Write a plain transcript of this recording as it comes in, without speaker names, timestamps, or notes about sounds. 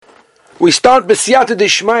We start B'siyata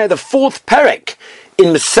Dishmaya, the fourth perek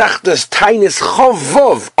in Mesechtas Tainis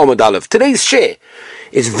Chavov Amud Aleph. Today's share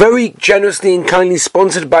is very generously and kindly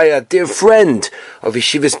sponsored by a dear friend of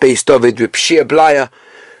Yeshivas Beis David, Reb Shia Blaya,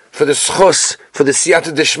 for the schos, for the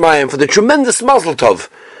Siyata Dishmaya, and for the tremendous mazel tov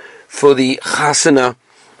for the chasana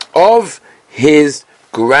of his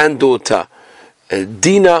granddaughter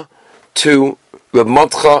Dina to Reb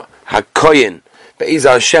Mordcha HaKoyen.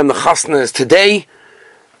 Be'ezah Hashem, the chasana is today,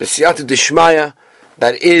 the Siyata Dishmaya,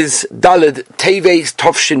 that is Daled Teves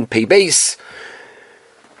Tovshin Pei Beis.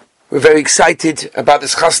 We're very excited about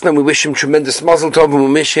this chasna. We wish him tremendous mazel tov, and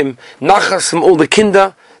we wish him nachas from all the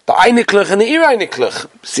kinder, the einiglich and the ir-einiglich.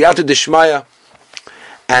 Siyata Dishmaya.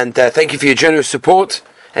 And thank you for your generous support.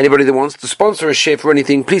 Anybody that wants to sponsor a share for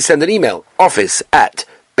anything, please send an email,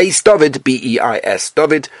 office@beisdavid, B-E-I-S,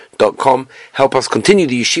 david.com. Help us continue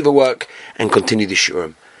the yeshiva work and continue the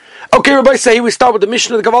shurim. Okay, Rabbi say we start with the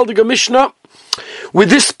Mishnah, the Gavaldiga Mishnah, with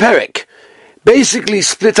this perek, basically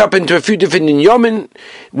split up into a few different inyamin.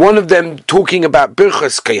 One of them talking about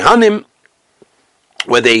Birchas Kehanim,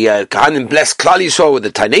 where the Kehanim bless Klal Yisrael with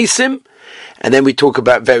the Tainesim, and then we talk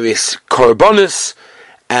about various korbanos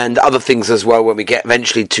and other things as well when we get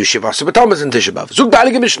eventually to Shivas B'Tammuz and Tisha B'Av. Zug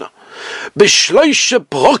B'Alige Mishnah. B'shloisha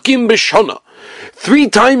Brokim B'Shana. 3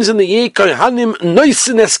 times in the year Kehanim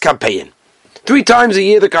noisen eskapein. 3 times a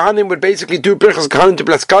year the Kohanim would basically do Birchas Kohanim to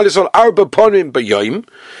bless Klal Yisrael Arba Ponim B'Yoim.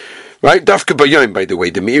 Right? Dafka B'Yoim, by the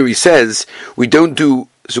way. The Meiri says we don't do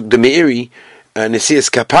Zug the Meiri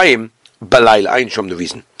Nesias Kapayim B'Layla. Ein Shom the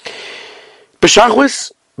reason.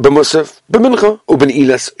 B'Shachwis, B'Musaf, B'Mincha, or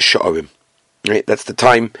B'Nilas Sha'arim. Right? That's the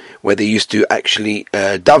time where they used to actually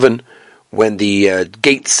daven when the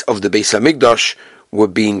gates of the Beis HaMikdash were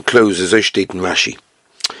being closed, as I state in Rashi.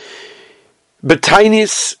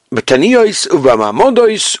 Betanios,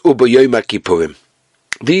 Uvamamodos, Uboyom Kippurim.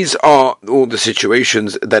 These are all the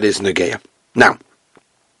situations that is Negeya. Now,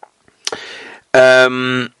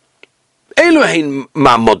 Elohein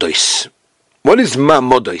Mamodos. What is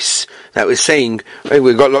Mamodos? That we're saying, right,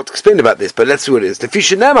 we've got a lot to explain about this, but let's see what it is. The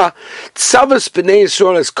Fishanema, Tzavas B'nei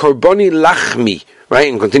Yisrael as Korboni Lachmi, right,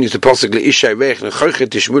 and continues to possibly Ishay Rech, Nechochet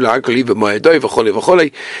Tishmula, Akoliv, Moedoi, V'chole,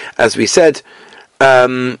 V'chole, as we said, it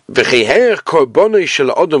says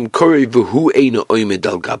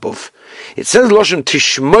Lashon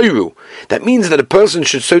Tishmoiru. That means that a person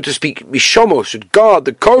should, so to speak, Mishomo, should guard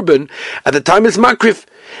the korban at the time it's makrif,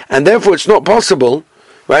 and therefore it's not possible,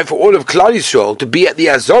 right, for all of Klal Yisrael to be at the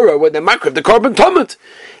Azorah when they're makrif the korban tomet.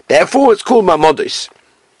 Therefore it's called Mamodos.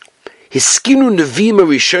 Hiskinu Nevim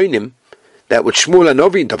Rishonim, that which Shmuel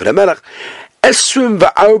Hanavi and David HaMelech, Esrim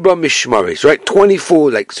va'arba mishmaris, right?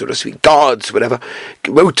 24, like, so to speak, guards, whatever,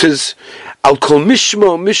 rotors. Al kol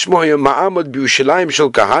mishma yom ma'amad b'Yushalayim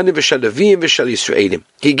shel kahanim v'shel levim v'shel Yisraelim.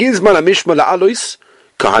 He gives man a mishma la'alois,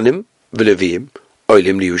 kahanim v'levim,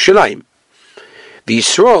 oilim li'Yushalayim. The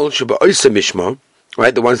Yisrael sheba oisa mishma,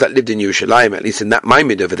 right? The ones that lived in Yerushalayim, at least in that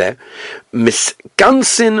Maimid over there,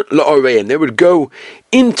 miskansin la'oreim. They would go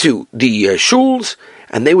into the shuls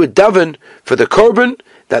and they would daven for the korban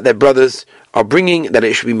that their brothers are bringing, that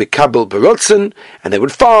it should be Mikabel Barotzen, and they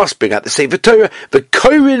would fast, bring out the Sefer Torah, the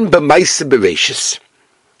Korin B'Maisa Bereshis.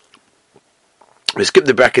 We skip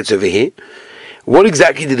the brackets over here. What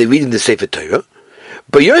exactly did they read in the Sefer Torah?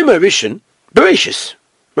 B'Yom HaRishon, Bereshis,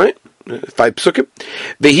 right? 5 psukim.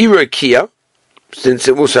 V'Hira Kia, since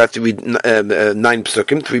it also have to read 9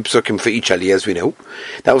 psukim, 3 psukim for each aliyah, as we know.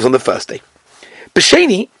 That was on the first day.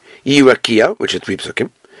 B'Sheni, Yira Kia, which is 3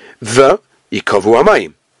 psukim. Yikovu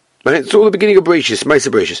Hamayim. Right? It's all the beginning of Bereshis,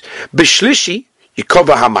 Maisa Bereshis. B'Shlishi,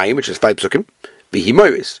 Yikova Hamayim, which is 5 psukim.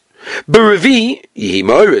 V'Himoris. B'Revi,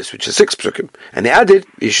 Yihimoris, which is 6 psukim. And they added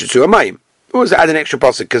Yishutzu Hamayim. It was add an extra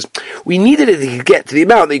pasuk because we needed it to get to the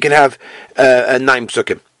amount that you can have 9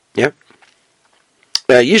 psukim. Yeah?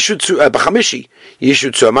 Yishutzu B'Chamishi,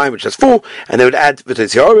 Yishutzu Hamayim, which has 4, and they would add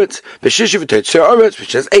V'Tetzei Haaretz, B'Shishi V'Tetzei Haaretz,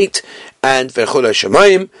 which has 8, and V'Chol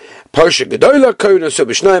HaShamayim, Parsha Gedola, Kohen Oso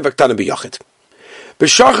B'Shnayim, V'Ktana B'Yachid.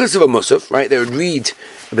 B'Shachas of a Musaf, right, they would read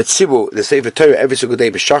B'Tzibur, the Sefer Torah, every single day,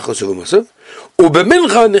 B'Shachas of a Musaf,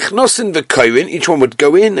 U'B'Mincha Nichnosin V'Kohen, each one would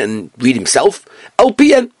go in and read himself,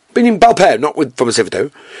 Al-Pien, meaning Balpeh, not from a Sefer Torah,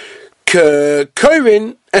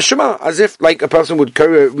 Kohen Shema, as if like a person would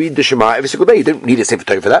read the Shema every single day. You don't need a Sefer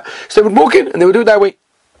Torah for that. So they would walk in and they would do it that way.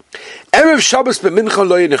 Erev Shabbos B'Mincha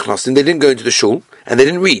Lo Nichnosin, they didn't go into the shul and they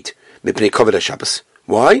didn't read Mipnei Koved HaShabbos.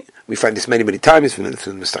 Why? We find this many times from the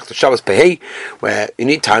Masechta Shabbos Pehei, where you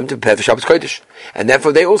need time to prepare for Shabbos Kodesh, and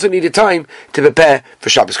therefore they also needed time to prepare for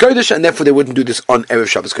Shabbos Kodesh, and therefore they wouldn't do this on Erev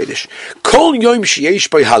Shabbos Kodesh. Kol Yom Sheyesh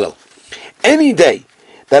By Halal, any day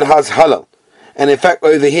that has Halal, and in fact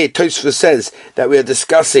over here Tosfos says that we are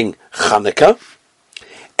discussing Chanukah,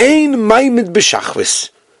 ein maimid b'shachris,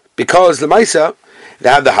 because the Maisa they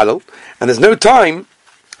have the halal, and there's no time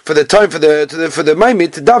for the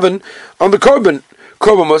maimid to daven on the korban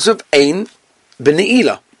musaf ein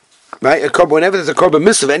b'neila. Right, a korban, whenever there's a korban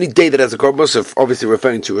musaf, any day that has a korban musaf, obviously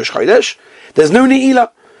referring to Rosh Chodesh, there's no neila,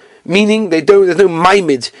 meaning there's no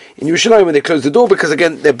maimid in Yerushalayim when they close the door, because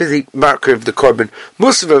again they're busy marker of the korban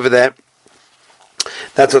musaf over there.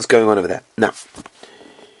 That's what's going on over there. Now,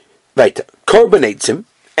 right, korban eitzim,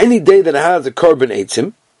 any day that it has a korban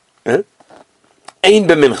eitzim, ein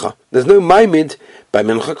b'mincha. There's no maimid by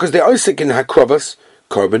mincha because they're also in hakrovas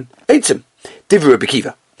korban eitzim. Divrei Rabbi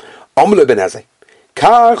Kiva, Amle ben Azai.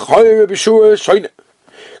 Kach hoyer b'shur shoyne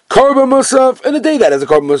korban musaf, and a day that has a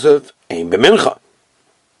korban musaf ein b'mincha.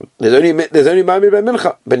 There's only maimid by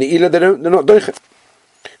mincha. B'neila they're not doichen.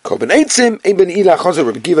 Korban eitzim ein b'neila chazer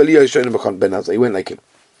Rabbi Kiva liyah shoyne b'chon ben Azai. He went like him.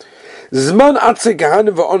 Zman atzei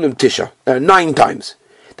kahanim v'onim tisha 9 times.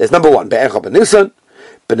 There's number 1 be'echa ben Nisan,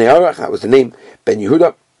 b'nei Arach, that was the name, ben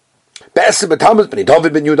Yehuda, be'eser b'Tammuz b'nei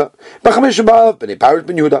David ben Yehuda, b'chamesh b'av b'nei Paris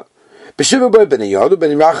ben Yehuda, b'shiva boy b'nei Yehuda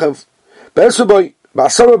b'nei Rachav, be'eser boy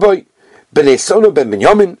b'asara boy b'nei Sono ben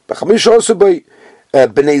Binyamin, b'chamesh also boy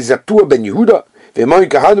b'nei Zaktua ben Yehuda, v'emoy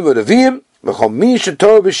kahanim v'Levim, v'chom mi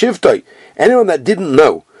shetor b'shivtoi. Anyone that didn't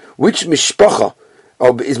know which mishpacha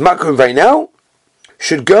is makrim right now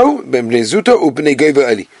should go b'nei Zuta u b'nei Geva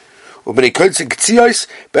Eli. Ubnei Kolzin Ktzios,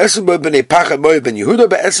 be'esem b'nei Pachat Moed ben Yehuda,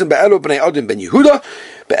 be'esem be'elo b'nei Odin ben Yehuda,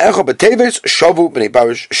 be'echo b'teves, shavu b'nei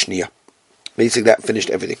Barish Shnia. Basically that finished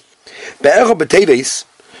everything. Be'echo b'teves,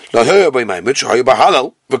 lo hoyo b'y maimut, shoyo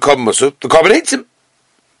b'halal, v'korban musaf, v'korban eitzim.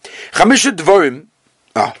 Chamisha dvorim,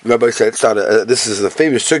 Rabbi said, this is the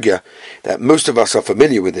famous sugya, that most of us are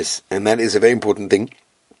familiar with this, and that is a very important thing.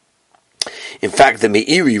 In fact, the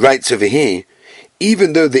Meiri writes over here,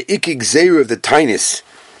 even though the ikig zera of the Tainis,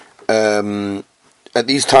 at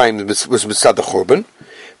these times was Mitzad the Chorban,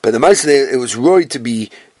 but the Maaseh it was roy to be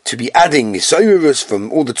adding Nisayrus from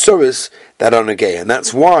all the tzoros that are negay, and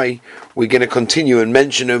that's why we're going to continue and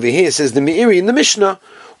mention over here. It says the Meiri in the Mishnah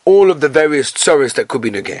all of the various tzoros that could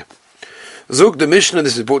be negay. Zog the Mishnah,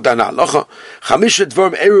 this is brought down halacha. Chamisha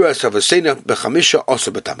dvorim eruas of asena bechamisha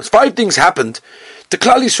osa b'tamas. 5 things happened to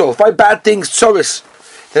Klal Yisrael. 5 bad things tzoros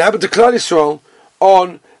that happened to Klal Yisrael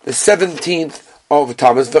on the 17th of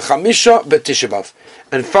Tammuz, v'chamisha b'Tisha B'av,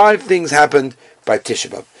 and 5 things happened by Tisha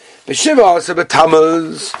B'av. B'Shiva also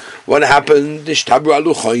b'Tammuz, what happened? Ishtabru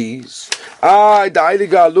aluchos. The heilige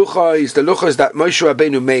aluchos, the luchos that Moshe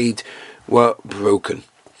Rabbeinu made, were broken.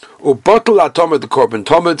 U'botol atomad the korban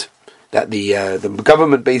tomad, that the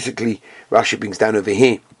government basically, Rashi brings down over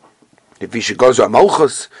here. If you should go to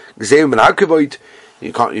Amalchus, Gzeim and Hakevoid,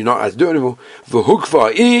 you're not as do anymore.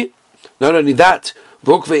 V'hukva not only that.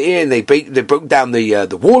 And they broke down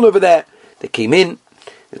the wall over there. They came in.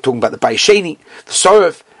 They're talking about the Baisheni, the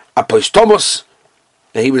Soref, Apostomos.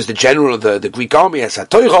 He was the general of the Greek army as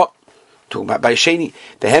Hatoira. Talking about Baisheni,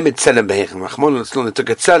 the Hemid Tzelem Behechel. Rachmon, they took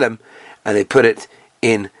a Tzelem and they put it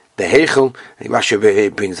in the Hechel. And Rashi over here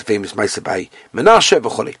brings the famous Maisa by Menashe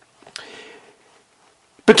v'Choli.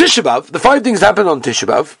 But Tisha B'av, the 5 things happened on Tisha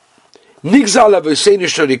B'av. Nigzal Avosenu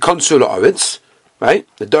Shori Konsul Oretz, right?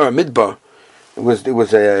 The Dora Midbar. It was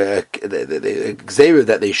a gzeira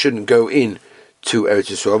that they shouldn't go in to Eretz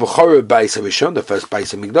Yisrael. V'chorah Bais HaRishon, the first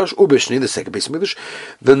Bais HaMikdash, Ubishni, the second Bais HaMikdash.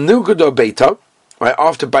 The Nugado Beita, right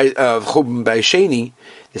after Churban Bais Sheni,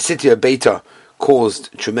 the city of Beita caused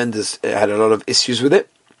tremendous, had a lot of issues with it.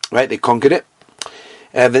 Right, they conquered it.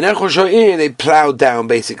 They plowed down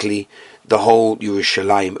basically the whole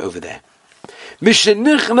Yerushalayim over there.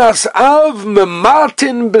 Mishenichnas Av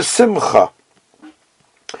Mematin Besimcha.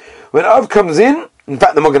 When Av comes in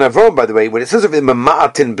fact, the Magen Avraham, by the way, when it says of him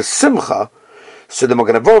Ma'atin B'Simcha, so the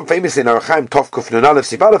Magen Avraham, famously in Arachaim, Tov Kuf Nun Aleph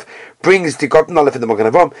Sif Aleph, brings the Kotten Aleph in the Magen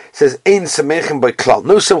Avraham, says Ein Samechim by Klal,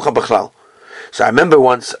 no Simcha B'Klal. So I remember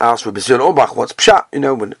once I asked Rabbi Zion Orbach, what's Pshat?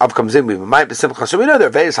 When Av comes in, we might be Simcha. So we know there are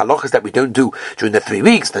various halachas that we don't do during the 3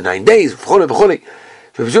 weeks, the 9 days, Rabbi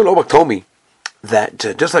Zion Orbach told me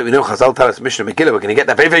that just like we know Chazal tell us Mishnah Megillah, we're going to get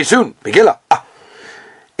that very, very soon. Megillah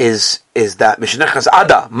is that Mishnechas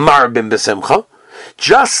Ada Marbim B'Simcha,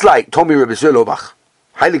 just like told me Rabbi Zion Orbach,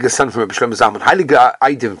 Heilige son from Rabbi Shlomo Zalman, Heilige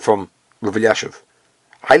Eidim from Rabbi Yashiv,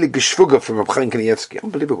 Heilige Shvuga from Rabbi Chaim Kanievsky,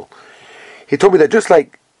 unbelievable. He told me that just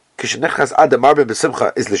like Kishnechas Ada Marbim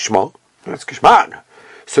B'Simcha is Lishma, that's Kishman,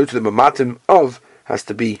 so to the Mamatim of has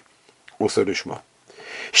to be also Lishma.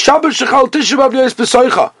 Shabbos Shechal Tisha B'Av Yois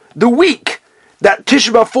B'Soicha, the week that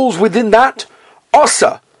Tisha B'Av falls within that,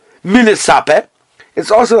 Osa Milisapeh, It's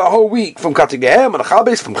also the whole week from cutting your hair,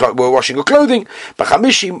 Manachabes, from washing your clothing,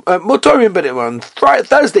 Bachamishi Motorim, but on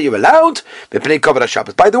Thursday you're allowed.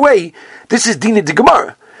 By the way, this is Dina de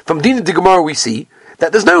Gemara. From Dina de Gemara we see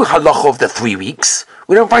that there's no halacha of the 3 weeks.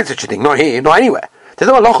 We don't find such a thing, not here, not anywhere. There's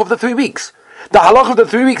no halacha of the 3 weeks. The halacha of the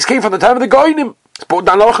 3 weeks came from the time of the Goyim. It's brought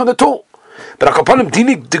down halacha in the Torah. But Akapanim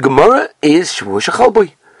Dina de Gemara is Shavuot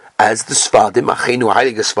Shechalboi. As the Sfadim, Achenu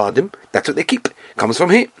Heilige Sfadim, that's what they keep. Comes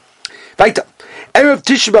from here. Weiter. Erev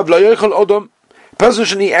Tisha B'Av lo yochel odom. Person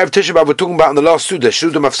should eat Erev Tisha B'Av. We're talking about in the last Suda,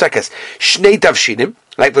 Shudam of Sekes. Shnei Tavshinim,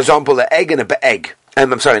 like for example, an egg and an egg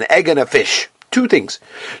and a fish. 2 things.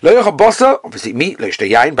 Lo yochel basa, obviously meat. Lo yishta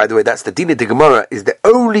yain. By the way, that's the Dina de Gemara. Is the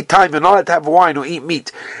only time you're not allowed to have wine or eat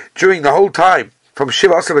meat during the whole time from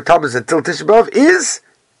Shiva Asar B'Tammuz until Tisha B'Av is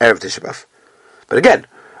Erev Tisha B'Av. But again,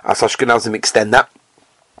 us Ashkenazim extend that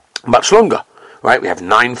much longer. Right? We have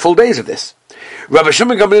 9 full days of this. Rabbi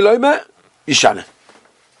Shimon Gamliel Omer Yishana.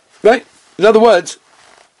 Right? In other words,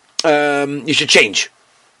 you should change.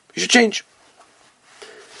 You should change.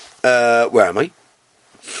 Where am I?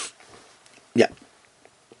 Yeah.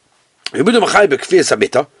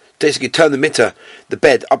 Basically turn the mitter, the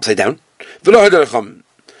bed, upside down. They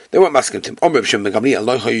weren't masking him. Can you imagine?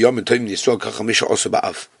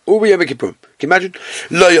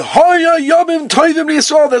 There's no Yom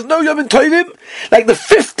Tovim. Like the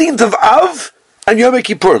 15th of Av and Yom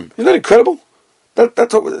Kippurim. Isn't that incredible?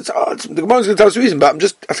 That's what the Gemara is going to tell us the reason, but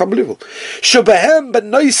that's unbelievable. Right,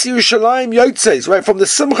 from the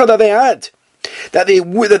simcha that they had, that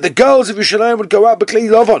the girls of Yerushalayim would go out b'klei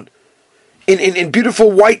lavan in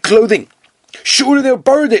beautiful white clothing. Surely they were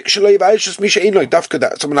borrowed it. Dafka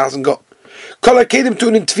that someone hasn't got. What did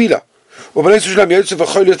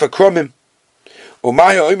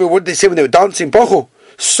they say when they were dancing? Look at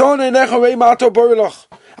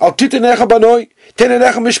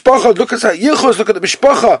that yichus, look at the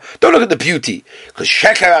mishpacha. Don't look at the beauty. Because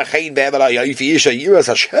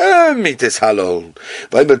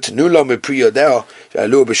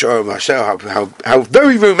how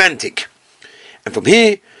very romantic. And from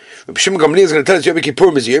here, Rabbi Shimon Gamliel is going to tell us Yom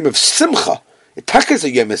Kippurim is a Yom of Simcha. It is a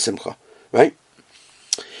Yom of Simcha, right?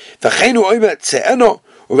 That's Knesset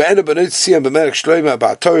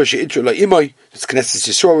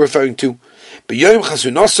Yisrael referring to. B'yom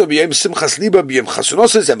Chasunasa, b'yom Simchas Liba, b'yom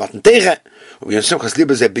Chasunasa ze Matan Teire, b'yom Simchas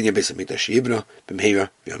Liba ze Binyan Beis HaMikdash Yibna, b'mheira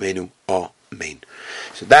b'yameinu, Amen.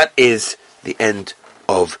 So that is the end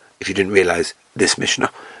of, if you didn't realize, this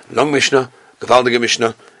Mishnah. Long Mishnah, gewaltige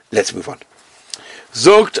Mishnah. Let's move on.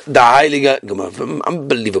 Zogt der Heilige Gemara.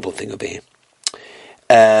 Unbelievable thing over here.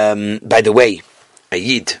 By the way, a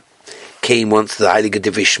Yid came once to the Heilige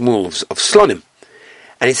Divrei Shmuel of Slonim,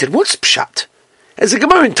 and he said, "What's Pshat?" There's a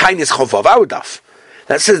Gemara in Tainis Chovav Audaf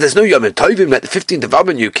that says there's no Yom Tovim like the 15th of Av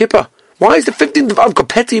and Yom Kippur. Why is the 15th of Av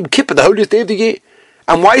compared to Yom Kippur, the holiest day of the year?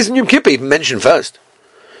 And why isn't Yom Kippur even mentioned first?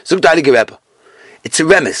 Zogt der Heilige Rebbe. It's a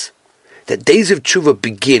remes that days of tshuva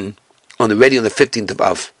begin already on the 15th of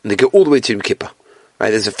Av, and they go all the way to Yom Kippur.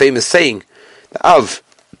 Right? There's a famous saying that Av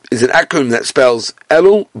is an acronym that spells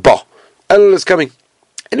Elul Ba. Elul is coming.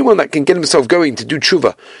 Anyone that can get himself going to do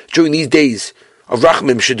tshuva during these days of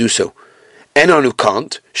Rachmim should do so. Anyone who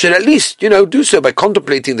can't should at least, do so by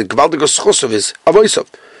contemplating the Gvaldige Schos of his Avoisov.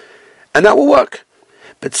 And that will work.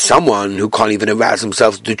 But someone who can't even arouse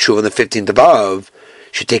himself to do tshuva on the 15th of Av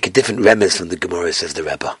should take a different remes from the Gemara, says the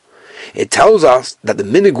Rebbe. It tells us that the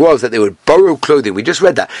minig was that they would borrow clothing. We just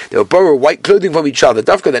read that. They would borrow white clothing from each other,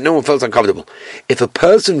 dafka, that no one felt uncomfortable. If a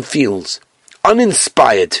person feels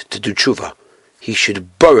uninspired to do tshuva, he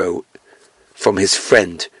should borrow from his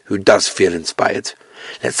friend who does feel inspired.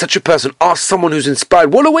 Let such a person ask someone who's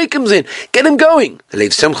inspired, what awakens him? Get him going. The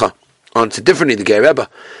Lev Simcha answered differently, the Ger Rebbe.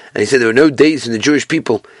 And he said there were no days in the Jewish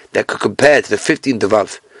people that could compare to the 15th of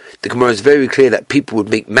Av. The Gemara is very clear that people would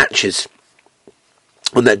make matches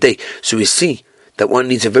on that day. So we see that one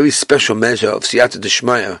needs a very special measure of siyata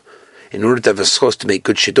d'shmaya in order to have a schos to make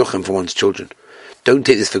good shidduchim for one's children. Don't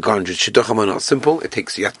take this for granted. Shidduchim are not simple. It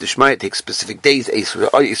takes siyata d'shmaya, it takes specific days, Eis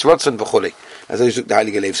Ratzon v'chulei. As I took the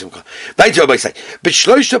Heilige Lev Simcha. Weiter Rabbi say,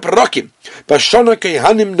 B'shloisha parakim, b'shona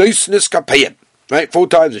kehanim noisnes kapayim. Right, 4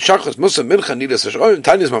 times, Shachos, Musaf, Mincha, Nidas, Hashoyim,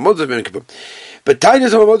 Tainis, Mamodos, But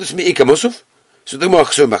Tainis, Mamodos, Mi'ika Musaf. So the Gemara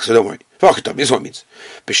Chasur Mach, so don't worry. This is what it means.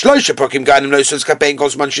 B'shloisha prokim ganim noisos kapein kol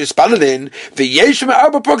zman sheispalelin v'yesh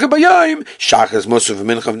me'arba prokim b'yayim shachas musav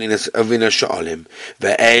v'mincha v'nina sha'alim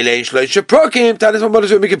v'elei shloisha prokim tanis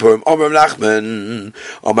ma'modas v'mikipurim Omer Nachman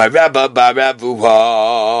Omer Rabba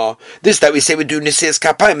Baravuha. This that we say we do Nesias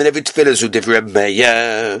Kapayim and every tefillah zu div Reb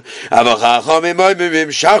Meir Avachachomim Oimim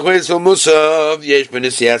Shachas v'musav yesh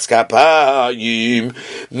b'Nesias Kapayim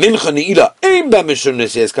Mincha Ne'ilah Ein b'mishum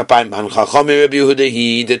Nesias Kapayim Hanchachomim Rabbi Yehuda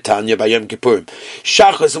Hi Tanya Yom Kippurim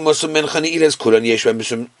Shachas v'musav mincha ne'ilas kulam yesh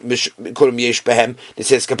behem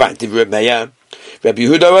Nesias Kapayim div Reb Meir Rabbi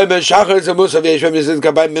Yehuda Omer Shachas v'musav yesh behem Nesias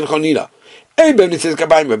Kapayim mincha ne'ilah ein behem Nesias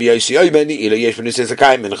Kapayim Rabbi Yossi Omer ne'ilah yesh behem Nesias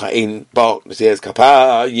Kapayim mincha ein bo Nesias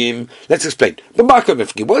Kapayim. Let's explain the marker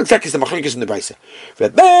mifki. What exactly is the machlokes in the brayso?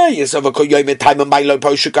 Reb Meir Yisov kol yom time of Milo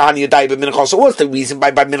Poshu Kahani Yadai b'mincha. So what's the reason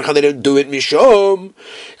by mincha they don't do it mishum?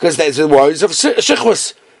 Because there's the words of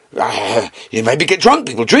shechus. You maybe get drunk,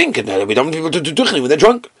 people drink, and we don't want people to do duchni when they're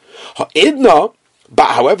drunk. But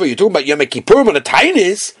however, you're talking about Yom Kippurim on a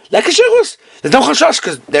tainis, like a shechus. There's no chashash,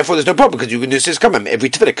 because therefore there's no problem, because you can do this kamem every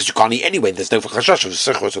tefillah, because you can't eat anyway. There's no chashash of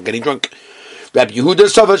shechus or getting drunk. Rabbi Yehuda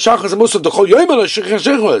Sava Shachas and Musaf the Chol Yoimel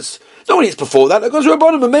Shechus. No one eats before that. It goes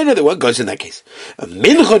Rabbanim and Mena. The one goes in that case.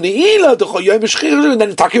 Mincha Ne'ilah the Chol Yoimel Shechus, and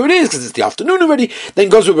then Takir it is because it's the afternoon already. Then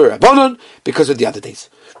goes with Rabbanon because of the other days.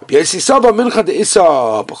 Rabbi Yossi Saba Mincha de Isa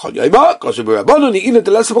B'Chol Yoimel goes with Rabbanon. Ne'ilah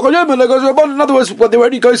the Lesa B'Chol Yoimel goes with Rabbanon. In other words, what they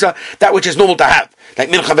already goes that which is normal to have, like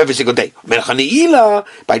Mincha every single day. Mincha Ne'ilah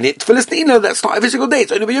by Tfilis Ne'ilah, that's not every single day.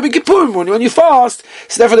 It's only by Yom Kippurim when you fast.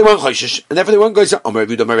 So therefore they won't choshesh, and therefore they won't go to Omer Rav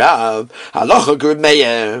Yehuda Marav Halacha Reb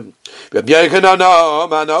Meir Rabbi Yochanan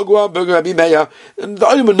Managua Rabbi Meir. And the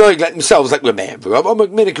only noig like themselves like Reb Meir. Rav Omer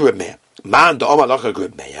Minik Reb Meir. Man the Omer Halacha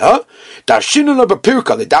Reb Meir. Darshinun of a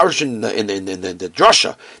pirka. The darshin in the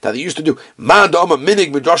drasha that they used to do. Man the Omer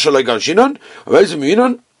Minik Midrasha like Darshinun. Reizim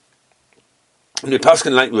Yinon. And we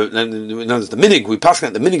paskin like the minig. We paskin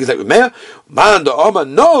like the minig is like Reb Meir. Man the Omer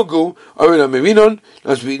Nogu or in a Merinon.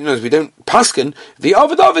 As we don't paskin the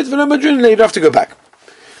Ovid v'no Madrin. You'd have to go back.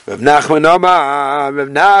 Rav Nachman Omar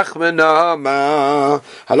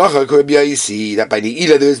Halacha Rabbi Yossi that by the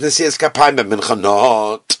Ila there is Nesias Kapayim but mincha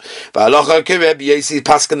not. But Halacha Rabbi Yossi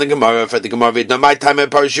paskin the Gemara for the Gemara vid no my time at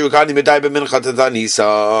Parashu Kani Medai but mincha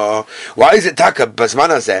Tanisa. Why is it taka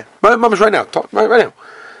basmana zeh? Mama's right now. Right now.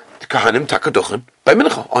 The Kahanim taka duchen by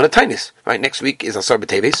mincha on a tainis. Right, next week is Asar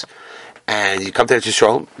B'Teves, and you come to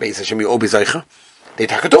Yisrael. Beis Hashem you all be zeicha. They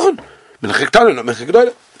taka duchen mincha ketana not mincha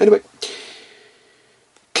gedola. Anyway.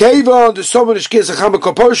 Very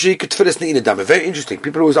interesting.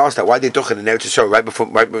 People always ask that why they took it and to show right before,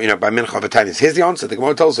 by mincha of a tainis. Here's the answer. The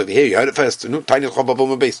Gemara tells over here. You heard it first. No tainis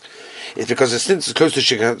chavav base. It's because since it's close to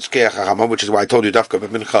shkei chachama, which is why I told you dafka, but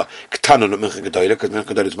mincha ketana not mincha gedola, because mincha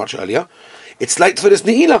gedola is much earlier. It's like for this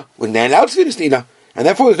ne'ilah when they're allowed to do this ne'ilah, and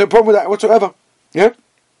therefore there's no problem with that whatsoever. Yeah.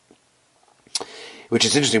 Which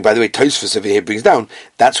is interesting, by the way. Tosfos over here brings down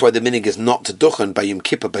that's why the minig is not to duchen by Yom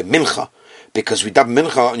Kippur by mincha. Because we dab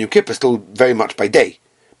mincha on Yom Kippur still very much by day,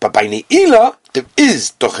 but by ne'ilah there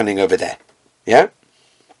is duchening over there. Yeah,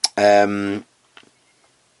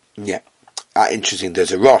 interesting.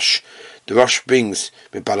 There's a Rosh. The Rosh brings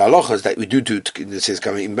with balalochas that we do this is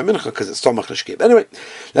coming in by mincha because it's stomach l'shkib. Anyway,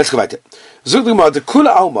 let's go back to Zugduma the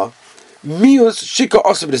kula alma mius shika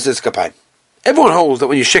osam b'neses kapayim. Everyone holds that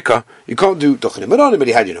when you shika, you can't do duchenim. But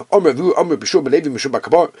anybody had, Omer b'shur b'levi b'shur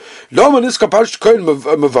b'kabar. Loma niska parsh kohen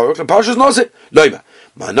mevarach and parshas noze. Loma.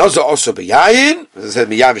 Ma noze osa b'yayin. As I said,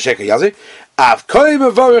 miyayin v'sheka yazi. Av kohen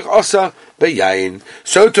mevarach osa b'yayin.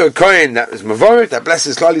 So to a kohen that is mevarach, that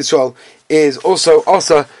blesses Klal Yisrael, is also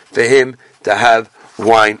osa for him to have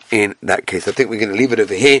wine in that case. I think we're going to leave it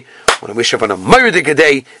over here. I want to wish everyone a Moedika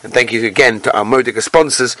day, and thank you again to our Moedika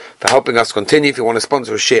sponsors for helping us continue. If you want to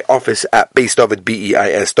sponsor a share, office at beisdovid,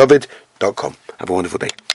 BEISdovid.com. Have a wonderful day.